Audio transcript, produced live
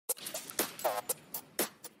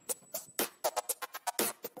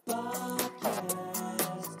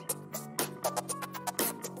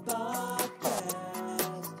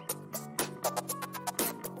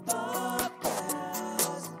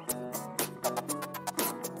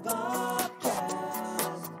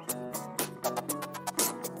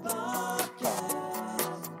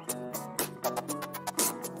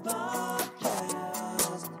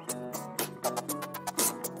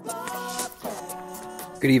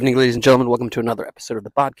Good evening, ladies and gentlemen. Welcome to another episode of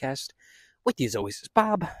the Bobcast. With you as always is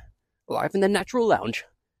Bob, live in the natural lounge,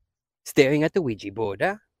 staring at the Ouija board.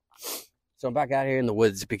 So I'm back out here in the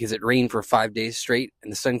woods because it rained for 5 days straight,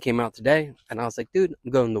 and the sun came out today, and I was like, dude,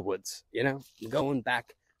 I'm going to the woods, I'm going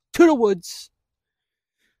back to the woods.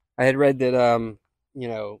 I had read that,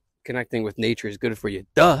 connecting with nature is good for you.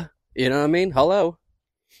 Duh. You know what I mean? Hello.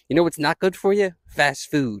 You know what's not good for you?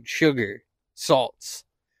 Fast food, sugar, salts.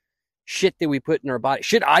 Shit that we put in our body.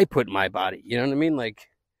 Shit I put in my body. You know what I mean? Like,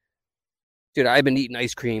 dude, I've been eating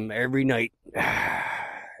ice cream every night.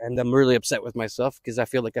 And I'm really upset with myself because I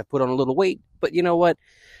feel like I've put on a little weight. But you know what?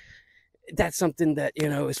 That's something that,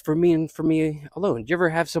 is for me and for me alone. Do you ever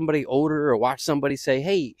have somebody older or watch somebody say,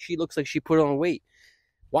 hey, she looks like she put on weight?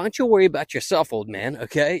 Why don't you worry about yourself, old man?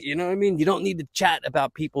 Okay? You know what I mean? You don't need to chat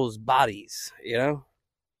about people's bodies,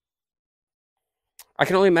 I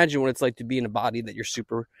can only imagine what it's like to be in a body that you're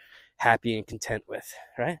super happy and content with,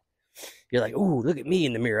 right? You're like, ooh, look at me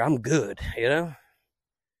in the mirror. I'm good,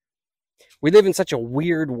 We live in such a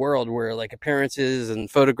weird world where like appearances and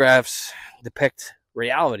photographs depict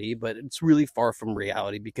reality, but it's really far from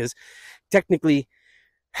reality because technically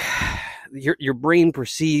your brain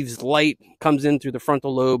perceives light, comes in through the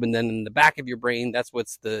frontal lobe, and then in the back of your brain, that's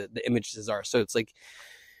what's the images are. So it's like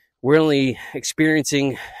we're only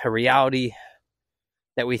experiencing a reality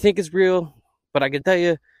that we think is real, but I can tell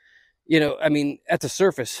you, at the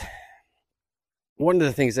surface, one of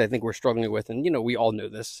the things that I think we're struggling with, and, we all know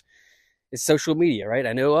this, is social media, right?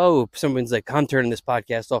 I know, someone's like, I'm turning this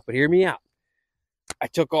podcast off, but hear me out. I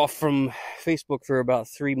took off from Facebook for about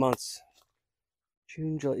 3 months.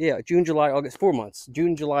 June, July, August, 4 months.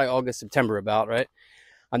 June, July, August, September about, right?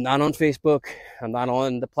 I'm not on Facebook. I'm not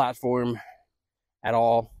on the platform at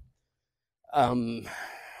all. On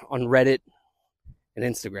Reddit and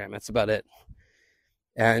Instagram. That's about it.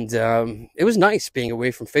 And it was nice being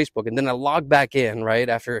away from Facebook. And then I logged back in, right,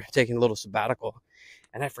 after taking a little sabbatical.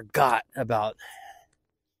 And I forgot about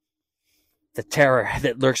the terror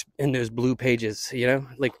that lurks in those blue pages,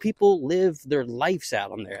 Like, people live their lives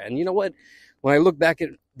out on there. And you know what? When I look back at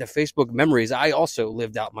the Facebook memories, I also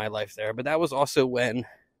lived out my life there. But that was also when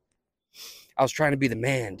I was trying to be the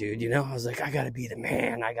man, dude, I was like, I got to be the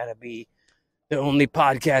man. I got to be the only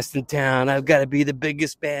podcast in town. I've got to be the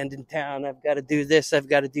biggest band in town. I've got to do this. I've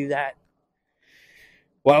got to do that.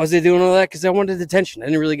 Why was I doing all that? Because I wanted attention. I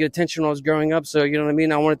didn't really get attention when I was growing up. So, you know what I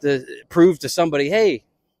mean? I wanted to prove to somebody, hey,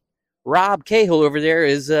 Rob Cahill over there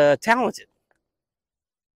is talented.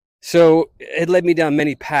 So it led me down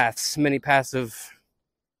many paths of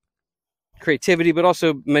creativity, but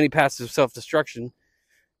also many paths of self-destruction.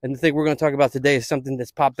 And the thing we're going to talk about today is something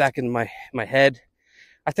that's popped back in my head.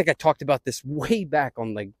 I think I talked about this way back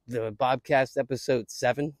on like the Bobcast episode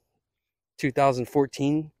 7,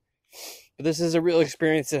 2014. But this is a real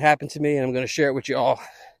experience that happened to me, and I'm going to share it with you all.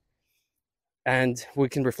 And we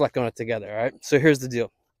can reflect on it together, all right? So here's the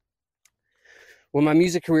deal. When my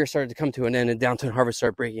music career started to come to an end and Downtown Harvest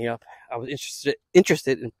started breaking up, I was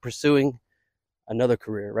interested in pursuing another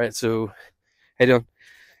career, right? So, hey, Dylan.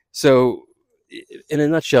 So, in a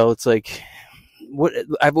nutshell, it's like, what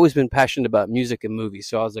I've always been passionate about music and movies.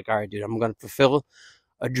 So I was like, all right, dude, I'm going to fulfill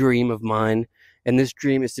a dream of mine. And this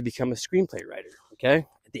dream is to become a screenplay writer. Okay.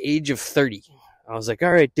 At the age of 30, I was like,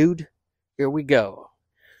 all right, dude, here we go.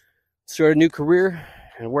 Start a new career.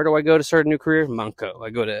 And where do I go to start a new career? Monco. I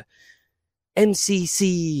go to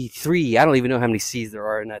MCC3. I don't even know how many C's there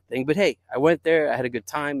are in that thing. But hey, I went there. I had a good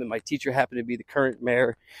time. And my teacher happened to be the current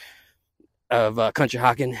mayor of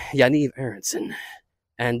Conshohocken, Yaniv Aronson.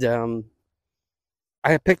 And,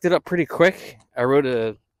 I picked it up pretty quick. I wrote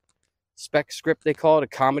a spec script, they call it, a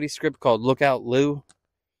comedy script called Lookout Lou.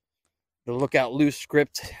 The Lookout Lou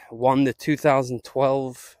script won the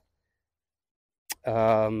 2012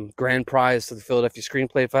 grand prize to the Philadelphia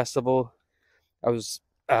Screenplay Festival. I was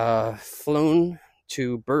flown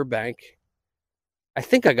to Burbank. I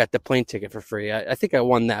think I got the plane ticket for free. I think I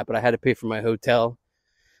won that, but I had to pay for my hotel.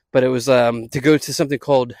 But it was to go to something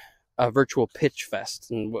called a virtual pitch fest.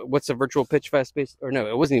 And what's a virtual pitch fest based? Or no,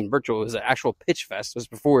 it wasn't even virtual. It was an actual pitch fest. It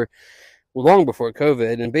was long before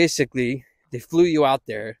COVID. And basically they flew you out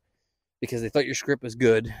there because they thought your script was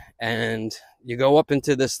good. And you go up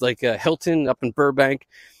into this like Hilton up in Burbank.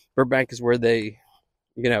 Burbank is where they,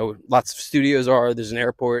 lots of studios are. There's an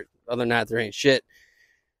airport. Other than that, there ain't shit.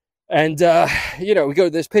 And, we go to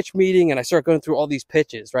this pitch meeting and I start going through all these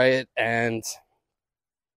pitches, right? And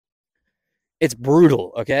it's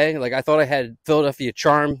brutal, okay? Like, I thought I had Philadelphia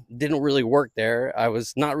charm. Didn't really work there. I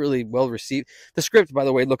was not really well received. The script, by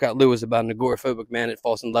the way, Lookout Lou, is about an agoraphobic man that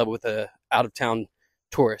falls in love with a out-of-town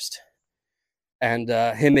tourist. and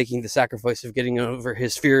him making the sacrifice of getting over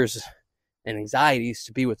his fears and anxieties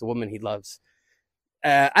to be with the woman he loves.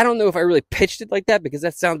 I don't know if I really pitched it like that, because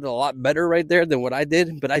that sounded a lot better right there than what I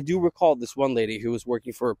did. But I do recall this one lady who was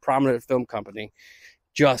working for a prominent film company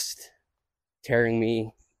just tearing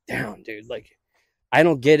me down, dude. Like, I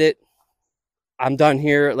don't get it. I'm done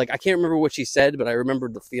here. Like, I can't remember what she said, but I remember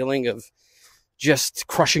the feeling of just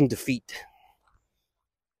crushing defeat.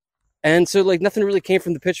 And so, like, nothing really came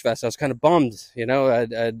from the pitch fest. I was kind of bummed, you know.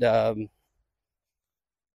 I'd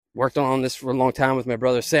worked on this for a long time with my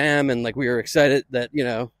brother Sam, and like we were excited that, you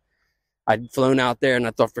know, I'd flown out there, and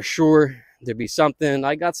I thought for sure there'd be something.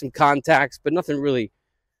 I got some contacts, but nothing really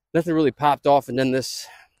popped off. And then this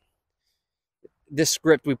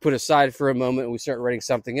script we put aside for a moment, and we started writing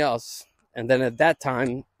something else. And then at that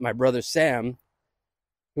time, my brother Sam,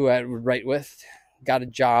 who I would write with, got a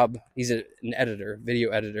job. He's an editor, video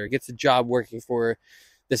editor, gets a job working for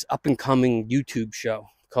this up and coming YouTube show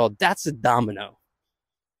called That's a Domino.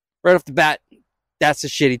 Right off the bat, that's a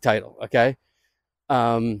shitty title, okay?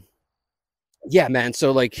 Yeah, man.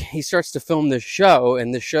 So, like, he starts to film this show,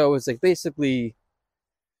 and the show is, like, basically,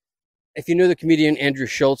 if you know the comedian Andrew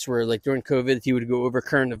Schultz, where, like, during COVID, he would go over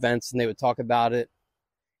current events, and they would talk about it.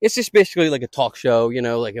 It's just basically like a talk show, you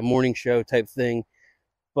know, like a morning show type thing.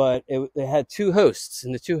 But it had two hosts,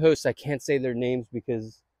 and the two hosts, I can't say their names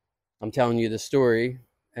because I'm telling you the story,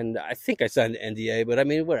 and I think I signed an NDA, but I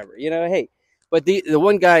mean, whatever, you know, hey. But the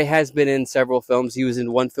one guy has been in several films. He was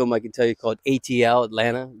in one film I can tell you called ATL,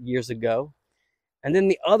 Atlanta, years ago. And then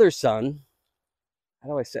the other son, how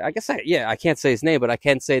do I say? I can't say his name, but I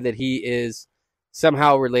can say that he is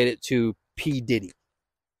somehow related to P. Diddy.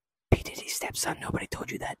 P. Diddy's stepson. Nobody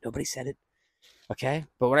told you that. Nobody said it. Okay?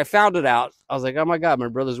 But when I found it out, I was like, oh my God, my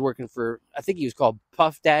brother's working for, I think he was called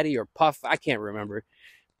Puff Daddy or Puff. I can't remember.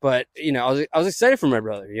 But, you know, I was excited for my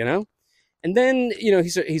brother, you know? And then, you know,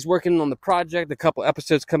 he's working on the project. A couple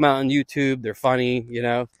episodes come out on YouTube. They're funny, you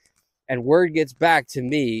know. And word gets back to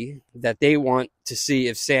me that they want to see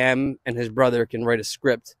if Sam and his brother can write a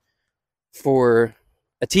script for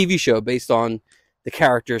a TV show based on the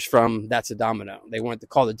characters from That's a Domino. They want to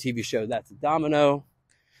call the TV show That's a Domino.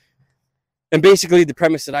 And basically the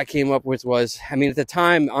premise that I came up with was, I mean, at the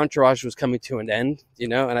time, Entourage was coming to an end, you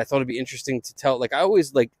know, and I thought it'd be interesting to tell. Like, I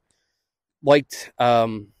always liked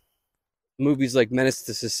movies like Menace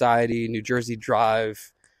to Society, New Jersey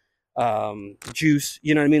Drive, Juice.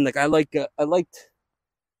 You know what I mean? Like, I liked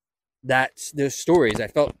those stories. I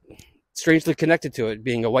felt strangely connected to it,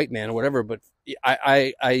 being a white man or whatever. But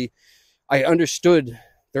I understood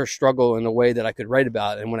their struggle in a way that I could write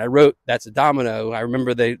about. And when I wrote That's a Domino, I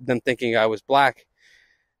remember them thinking I was black.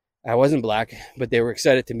 I wasn't black, but they were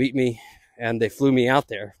excited to meet me, and they flew me out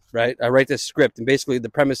there. Right? I write this script, and basically the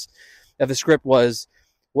premise of the script was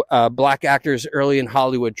black actors early in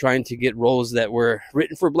Hollywood trying to get roles that were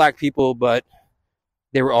written for black people, but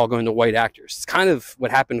they were all going to white actors. It's kind of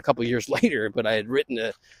what happened a couple of years later, but I had written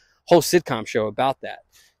a whole sitcom show about that.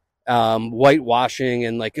 Whitewashing,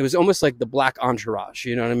 and like, it was almost like the black Entourage,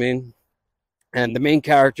 you know what I mean? And the main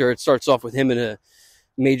character, it starts off with him in a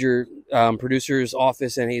major producer's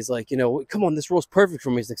office, and he's like, you know, come on, this role's perfect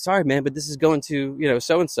for me. He's like, sorry, man, but this is going to, you know,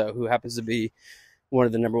 so-and-so, who happens to be one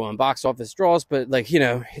of the #1 box office draws. But, like, you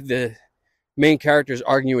know, the main character's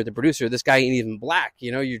arguing with the producer, this guy ain't even black,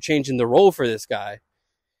 you know, you're changing the role for this guy.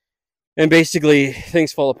 And basically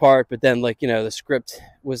things fall apart. But then, like, you know, the script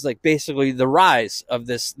was like basically the rise of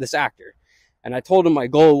this actor. And I told him my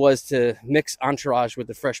goal was to mix Entourage with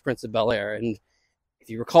the Fresh Prince of Bel-Air. And if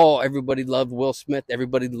you recall, everybody loved Will Smith.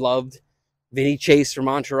 Everybody loved Vinny Chase from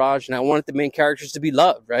Entourage. And I wanted the main characters to be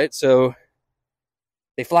loved, right? So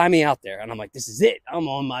they fly me out there, and I'm like, this is it. I'm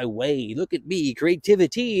on my way. Look at me.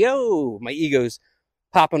 Creativity. Oh, my ego's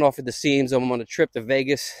popping off at the seams. I'm on a trip to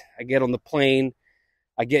Vegas. I get on the plane.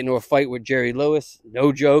 I get into a fight with Jerry Lewis.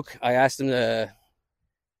 No joke. I asked him to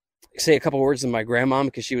say a couple words to my grandma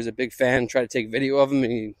because she was a big fan, tried to take video of him,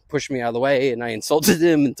 and he pushed me out of the way, and I insulted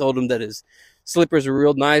him and told him that his slippers were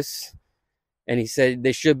real nice. And he said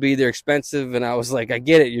they should be. They're expensive. And I was like, I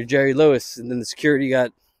get it. You're Jerry Lewis. And then the security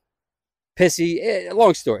got pissy.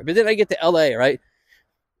 Long story. But then I get to LA, right?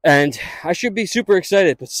 And I should be super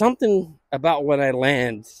excited, but something about when I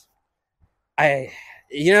land,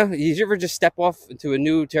 you know, you ever just step off into a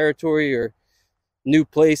new territory or new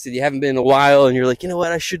place that you haven't been in a while, and you're like, you know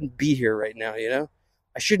what, I shouldn't be here right now, you know?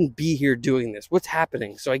 I shouldn't be here doing this. What's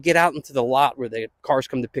happening? So I get out into the lot where the cars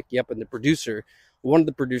come to pick you up, and the producer, one of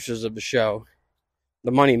the producers of the show,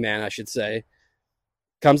 the money man, I should say,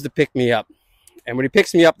 comes to pick me up. And when he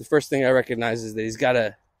picks me up, the first thing I recognize is that he's got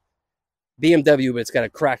a BMW, but it's got a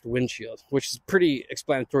cracked windshield, which is pretty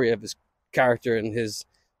explanatory of his character and his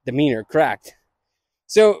demeanor cracked.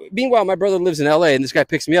 So meanwhile, my brother lives in LA, and this guy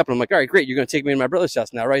picks me up, and I'm like, all right, great, you're going to take me to my brother's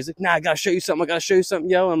house now, right? He's like, nah, I got to show you something,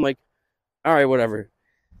 yo. I'm like, all right, whatever.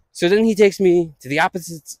 So then he takes me to the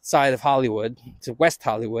opposite side of Hollywood, to West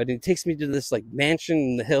Hollywood, and he takes me to this like mansion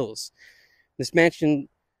in the hills. This mansion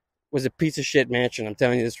was a piece of shit mansion, I'm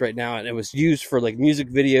telling you this right now, and it was used for like music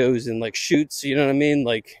videos and like shoots, you know what I mean?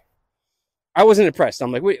 Like, I wasn't impressed.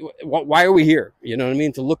 I'm like, wait, why are we here? You know what I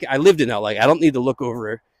mean? I lived in LA. I don't need to look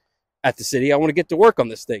over at the city. I want to get to work on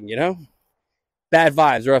this thing, you know? Bad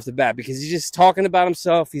vibes right off the bat, because he's just talking about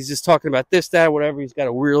himself. He's just talking about this, that, whatever. He's got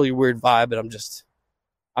a really weird vibe, and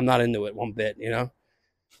I'm not into it one bit, you know?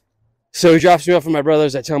 So he drops me off with my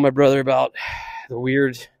brothers. I tell my brother about the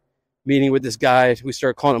weird meeting with this guy. We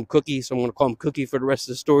start calling him Cookie, so I'm going to call him Cookie for the rest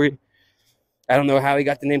of the story. I don't know how he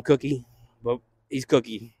got the name Cookie, but he's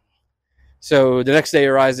Cookie. So the next day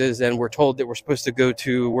arises, and we're told that we're supposed to go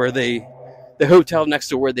to the hotel next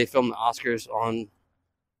to where they filmed the Oscars on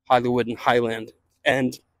Hollywood and Highland.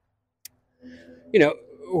 And, you know,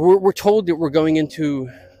 we're told that we're going into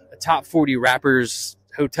a top 40 rappers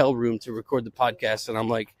hotel room to record the podcast. And I'm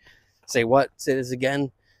like, say what? Say this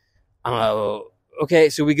again? Okay,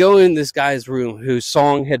 so we go in this guy's room whose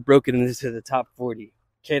song had broken into the top 40.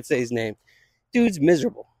 Can't say his name. Dude's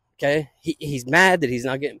miserable. Okay, he's mad that he's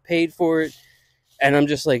not getting paid for it, and I'm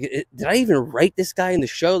just like, did I even write this guy in the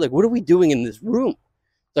show? Like, what are we doing in this room?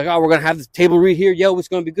 It's like, oh, we're gonna have this table read here. Yo, it's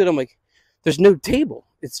gonna be good. I'm like, there's no table.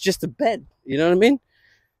 It's just a bed. You know what I mean?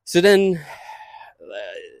 So then,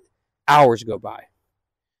 hours go by.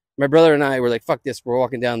 My brother and I were like, fuck this. We're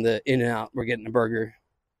walking down the In-N-Out. We're getting a burger.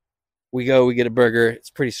 We get a burger.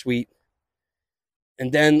 It's pretty sweet.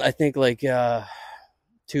 And then I think like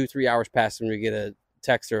 2-3 hours pass, and we get a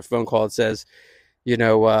text or a phone call that says, you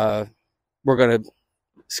know, we're going to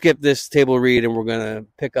skip this table read, and we're going to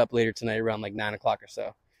pick up later tonight around like 9 o'clock or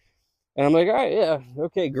so. And I'm like, all right, yeah,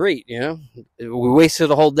 okay, great. You know, we wasted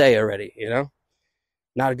a whole day already, you know,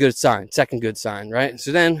 not a good sign. Second good sign, right?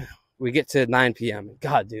 So then we get to 9 p.m.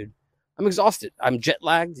 God, dude, I'm exhausted. I'm jet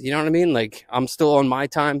lagged. You know what I mean? Like, I'm still on my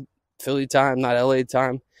time, Philly time, not LA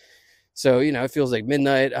time. So, you know, it feels like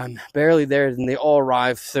midnight. I'm barely there, and they all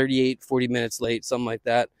arrive 38, 40 minutes late, something like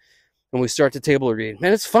that. And we start the table read.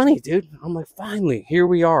 Man, it's funny, dude. I'm like, finally, here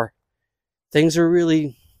we are. Things are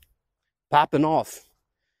really popping off.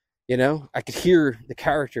 You know, I could hear the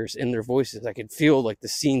characters in their voices. I could feel like the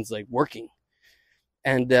scene's like working.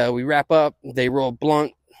 And we wrap up. They roll a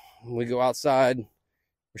blunt. We go outside.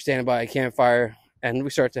 We're standing by a campfire, and we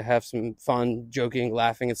start to have some fun, joking,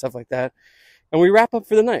 laughing, and stuff like that. And we wrap up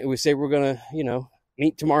for the night. We say we're going to, you know,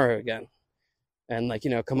 meet tomorrow again. And like, you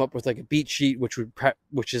know, come up with like a beat sheet,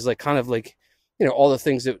 which is like kind of like, you know, all the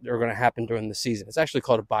things that are going to happen during the season. It's actually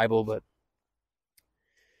called a Bible, but,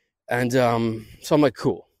 and so I'm like,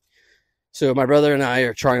 cool. So my brother and I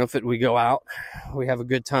are triumphant. We go out, we have a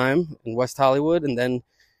good time in West Hollywood, and then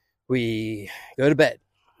we go to bed,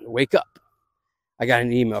 wake up. I got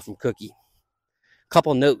an email from Cookie.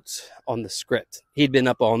 Couple notes on the script. He'd been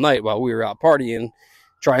up all night while we were out partying,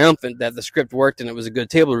 triumphant that the script worked and it was a good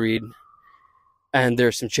table read, and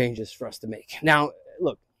there's some changes for us to make. Now,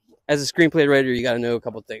 look, as a screenplay writer, you got to know a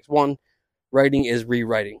couple things. One, writing is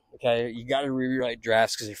rewriting, okay? You got to rewrite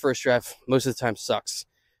drafts, because your first draft most of the time sucks.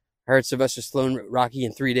 I heard Sylvester Stallone wrote Rocky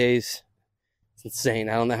in 3 days. It's insane.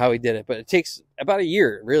 I don't know how he did it, but it takes about a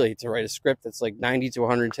year, really, to write a script that's like 90 to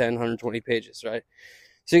 110, 120 pages, right?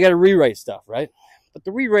 So you got to rewrite stuff, right? But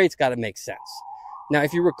the rewrite's got to make sense. Now,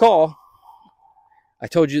 if you recall, I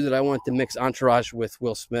told you that I wanted to mix Entourage with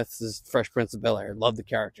Will Smith's Fresh Prince of Bel-Air. Love the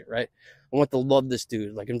character, right? I want to love this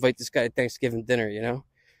dude. Like, invite this guy to Thanksgiving dinner, you know?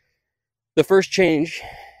 The first change,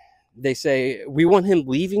 they say, we want him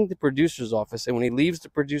leaving the producer's office. And when he leaves the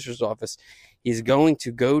producer's office, he's going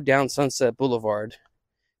to go down Sunset Boulevard,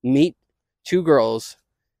 meet two girls.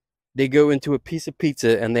 They go into a piece of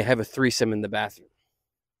pizza, and they have a threesome in the bathroom.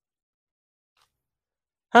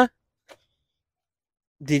 Huh?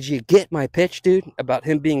 Did you get my pitch, dude, about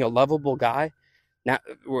him being a lovable guy? Now,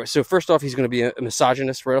 so first off, he's going to be a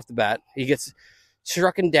misogynist right off the bat. He gets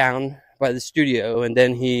struck down by the studio, and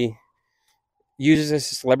then he uses his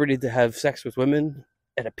celebrity to have sex with women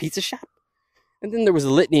at a pizza shop. And then there was a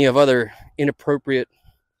litany of other inappropriate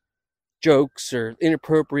jokes or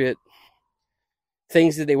inappropriate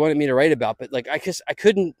things that they wanted me to write about. But like, I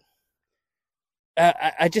couldn't.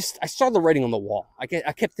 I saw the writing on the wall. I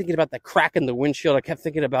kept thinking about the crack in the windshield. I kept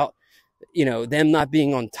thinking about, you know, them not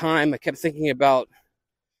being on time. I kept thinking about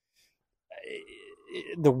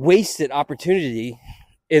the wasted opportunity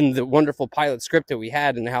in the wonderful pilot script that we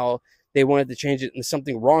had, and how they wanted to change it into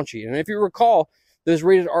something raunchy. And if you recall, those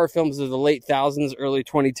rated R films of the late thousands, early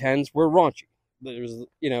 2010s were raunchy. There's,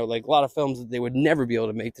 like a lot of films that they would never be able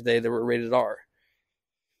to make today that were rated R.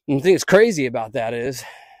 And the thing that's crazy about that is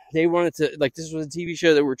they wanted to, like, this was a TV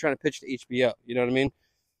show that we were trying to pitch to HBO. You know what I mean?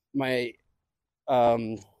 How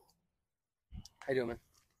you doing, man?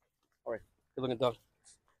 All right. Good looking dog.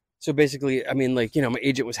 So basically, I mean, like, my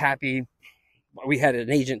agent was happy. We had an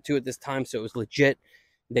agent too at this time, so it was legit.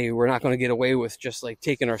 They were not going to get away with just like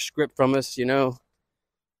taking our script from us,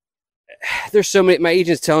 There's so many, my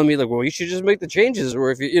agent's telling me like, well, you should just make the changes,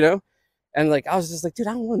 or if and like, I was just like, dude,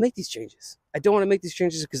 I don't want to make these changes. I don't want to make these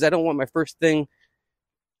changes because I don't want my first thing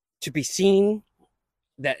to be seen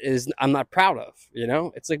that is I'm not proud of,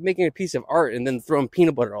 It's like making a piece of art and then throwing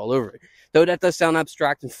peanut butter all over it. Though that does sound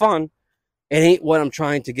abstract and fun, it ain't what I'm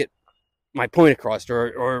trying to get my point across,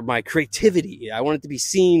 or my creativity. I want it to be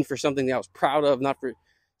seen for something that I was proud of, not for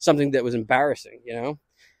something that was embarrassing, And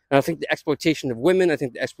I think the exploitation of women, I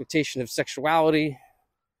think the exploitation of sexuality,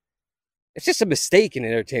 it's just a mistake in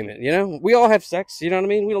entertainment, We all have sex, you know what I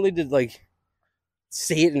mean? We don't need to like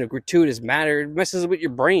say it in a gratuitous manner. It messes with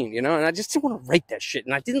your brain, And I just didn't want to write that shit.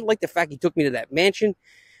 And I didn't like the fact he took me to that mansion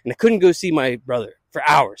and I couldn't go see my brother for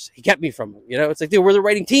hours. He kept me from him, It's like, dude, we're the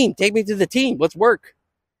writing team. Take me to the team. Let's work.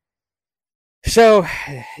 So,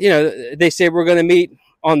 they say we're going to meet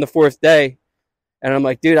on the 4th day. And I'm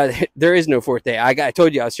like, dude, there is no 4th day. I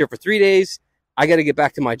told you I was here for 3 days. I got to get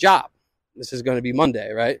back to my job. This is going to be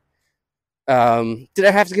Monday, right? Did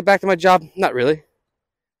I have to get back to my job? Not really.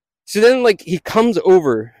 So then, like, he comes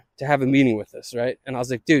over to have a meeting with us, right? And I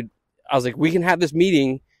was like, dude, we can have this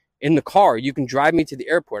meeting in the car. You can drive me to the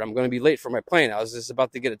airport. I'm going to be late for my plane. I was just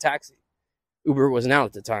about to get a taxi. Uber wasn't out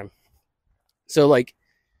at the time. So, like,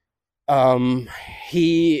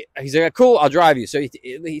 he's like, cool, I'll drive you. So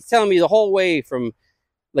he's telling me the whole way from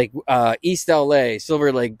like East LA,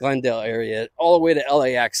 Silver Lake, Glendale area, all the way to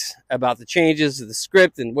LAX about the changes of the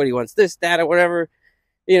script and what he wants, this, that, or whatever,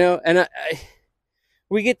 and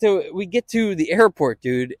we get to the airport,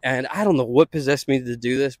 dude, and I don't know what possessed me to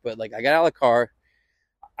do this, but like I got out of the car,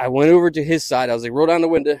 I went over to his side, I was like, roll down the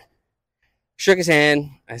window, shook his hand,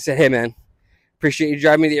 I said, hey man, appreciate you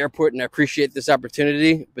driving me to the airport, and I appreciate this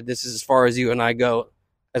opportunity, but this is as far as you and I go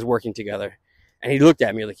as working together. And he looked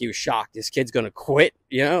at me like he was shocked. This kid's going to quit,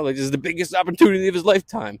 like this is the biggest opportunity of his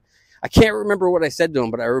lifetime. I can't remember what I said to him,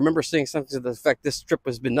 but I remember saying something to the effect, this trip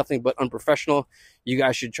has been nothing but unprofessional. You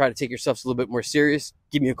guys should try to take yourselves a little bit more serious.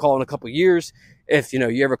 Give me a call in a couple of years if,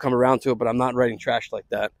 you ever come around to it, but I'm not writing trash like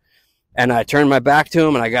that. And I turned my back to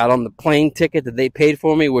him and I got on the plane ticket that they paid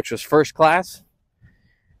for me, which was first class.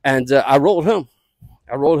 And I rolled home.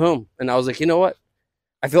 And I was like, you know what?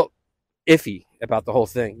 I felt iffy about the whole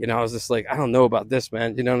thing. I was just like, I don't know about this,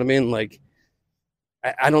 man. You know what I mean? Like,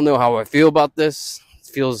 I don't know how I feel about this. It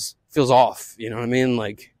feels off. You know what I mean?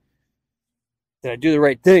 Like, did I do the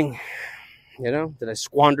right thing? Did I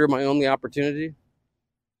squander my only opportunity?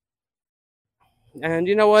 And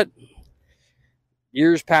you know what?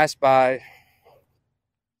 Years passed by.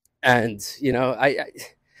 And,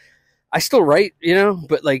 I still write,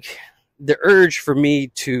 but like, the urge for me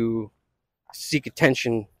to seek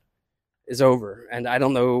attention is over. And I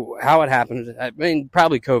don't know how it happened. I mean,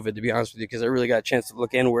 probably COVID, to be honest with you, because I really got a chance to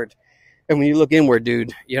look inward. And when you look inward,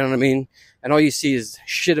 dude, you know what I mean? And all you see is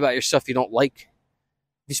shit about yourself you don't like.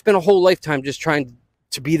 You spend a whole lifetime just trying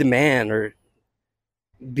to be the man or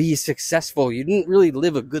be successful. You didn't really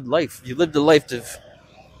live a good life. You lived a life of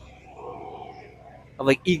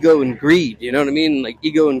like ego and greed. You know what I mean? Like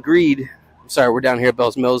ego and greed. I'm sorry, we're down here at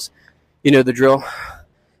Bell's Mills. You know the drill.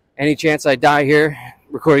 Any chance I die here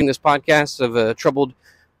recording this podcast of trouble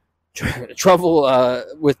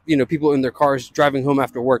with people in their cars driving home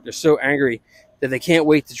after work. They're so angry that they can't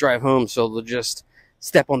wait to drive home, so they'll just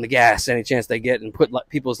step on the gas any chance they get and put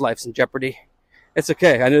people's lives in jeopardy. It's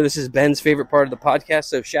okay. I know this is Ben's favorite part of the podcast,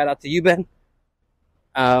 so shout out to you, Ben.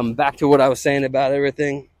 Back to what I was saying about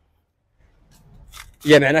everything.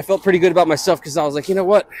 Yeah, man, I felt pretty good about myself because I was like, you know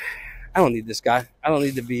what? I don't need this guy. I don't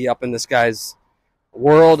need to be up in this guy's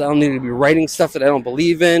world. I don't need to be writing stuff that I don't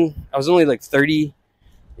believe in. I was only like 30,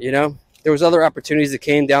 There was other opportunities that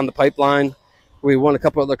came down the pipeline. We won a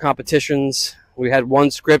couple other competitions. We had one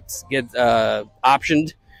script get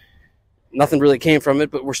optioned. Nothing really came from it,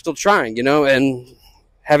 but we're still trying, and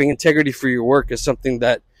having integrity for your work is something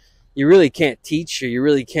that you really can't teach, or you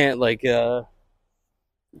really can't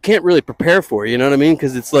can't really prepare for, you know what I mean?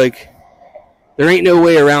 Because it's like, there ain't no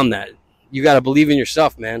way around that. You got to believe in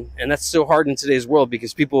yourself, man. And that's so hard in today's world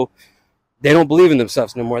because people, they don't believe in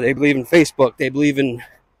themselves no more. They believe in Facebook. They believe in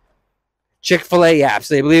Chick-fil-A apps.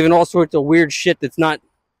 They believe in all sorts of weird shit that's not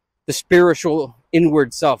the spiritual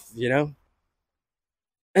inward self,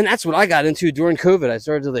 And that's what I got into during COVID. I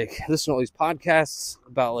started to like listen to all these podcasts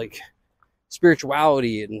about like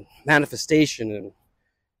spirituality and manifestation and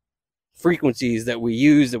frequencies that we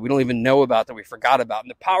use that we don't even know about, that we forgot about,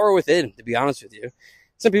 and the power within, to be honest with you.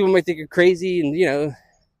 Some people might think you're crazy and,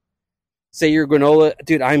 say you're granola.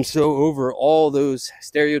 Dude, I'm so over all those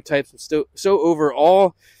stereotypes. I'm so over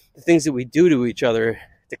all the things that we do to each other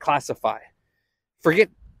to classify. Forget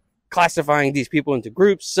classifying these people into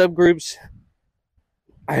groups, subgroups.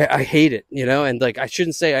 I hate it, and like, I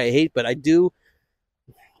shouldn't say I hate, but I do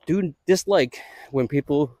dislike when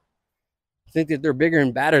people think that they're bigger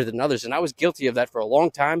and badder than others. And I was guilty of that for a long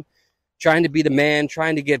time, trying to be the man,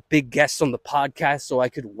 trying to get big guests on the podcast so I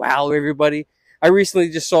could wow everybody. I recently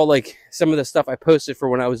just saw like some of the stuff I posted for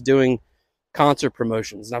when I was doing concert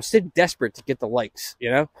promotions, and I was so desperate to get the likes,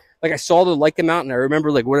 like I saw the like amount and I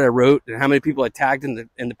remember like what I wrote and how many people I tagged in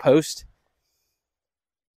the post.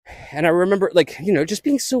 And I remember like, just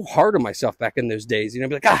being so hard on myself back in those days, be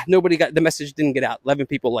like, nobody got the message, didn't get out. 11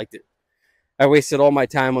 people liked it. I wasted all my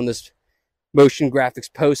time on this motion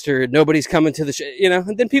graphics poster. Nobody's coming to the show,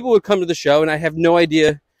 and then people would come to the show and I have no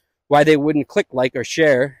idea why they wouldn't click like or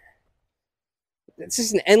share. It's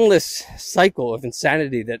just an endless cycle of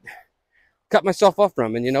insanity that I cut myself off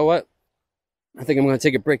from. And you know what? I think I'm going to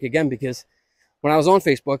take a break again, because when I was on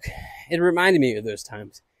Facebook, it reminded me of those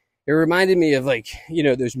times. It reminded me of like,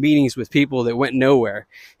 those meetings with people that went nowhere.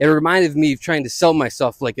 It reminded me of trying to sell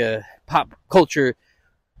myself like a pop culture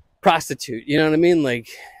prostitute. You know what I mean? Like,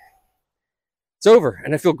 it's over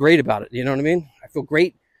and I feel great about it. You know what I mean? I feel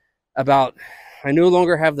great about, I no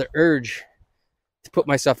longer have the urge to put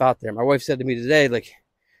myself out there. My wife said to me today, like,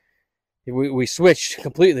 we switched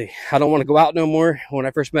completely. I don't want to go out no more. When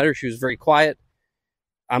I first met her, she was very quiet.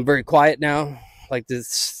 I'm very quiet now. Like, to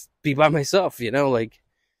be by myself, like,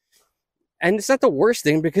 and it's not the worst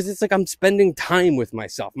thing, because it's like I'm spending time with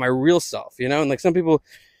myself, my real self, and like some people,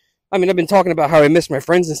 I've been talking about how I miss my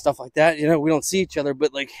friends and stuff like that. We don't see each other,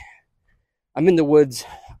 but like, I'm in the woods,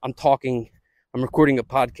 I'm talking, I'm recording a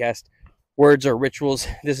podcast. Words are rituals.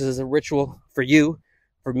 This is a ritual for you,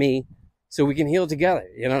 for me, so we can heal together.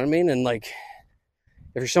 You know what I mean? And like,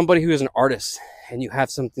 if you're somebody who is an artist and you have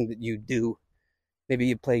something that you do, maybe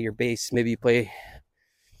you play your bass, maybe you play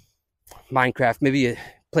Minecraft, maybe you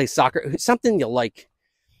play soccer, something you like,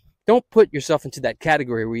 don't put yourself into that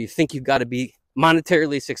category where you think you've got to be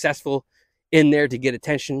monetarily successful in there to get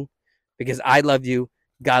attention, because I love you,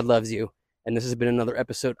 God loves you, and this has been another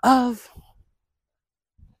episode of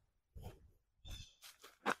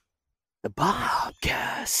the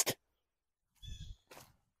Bobcast.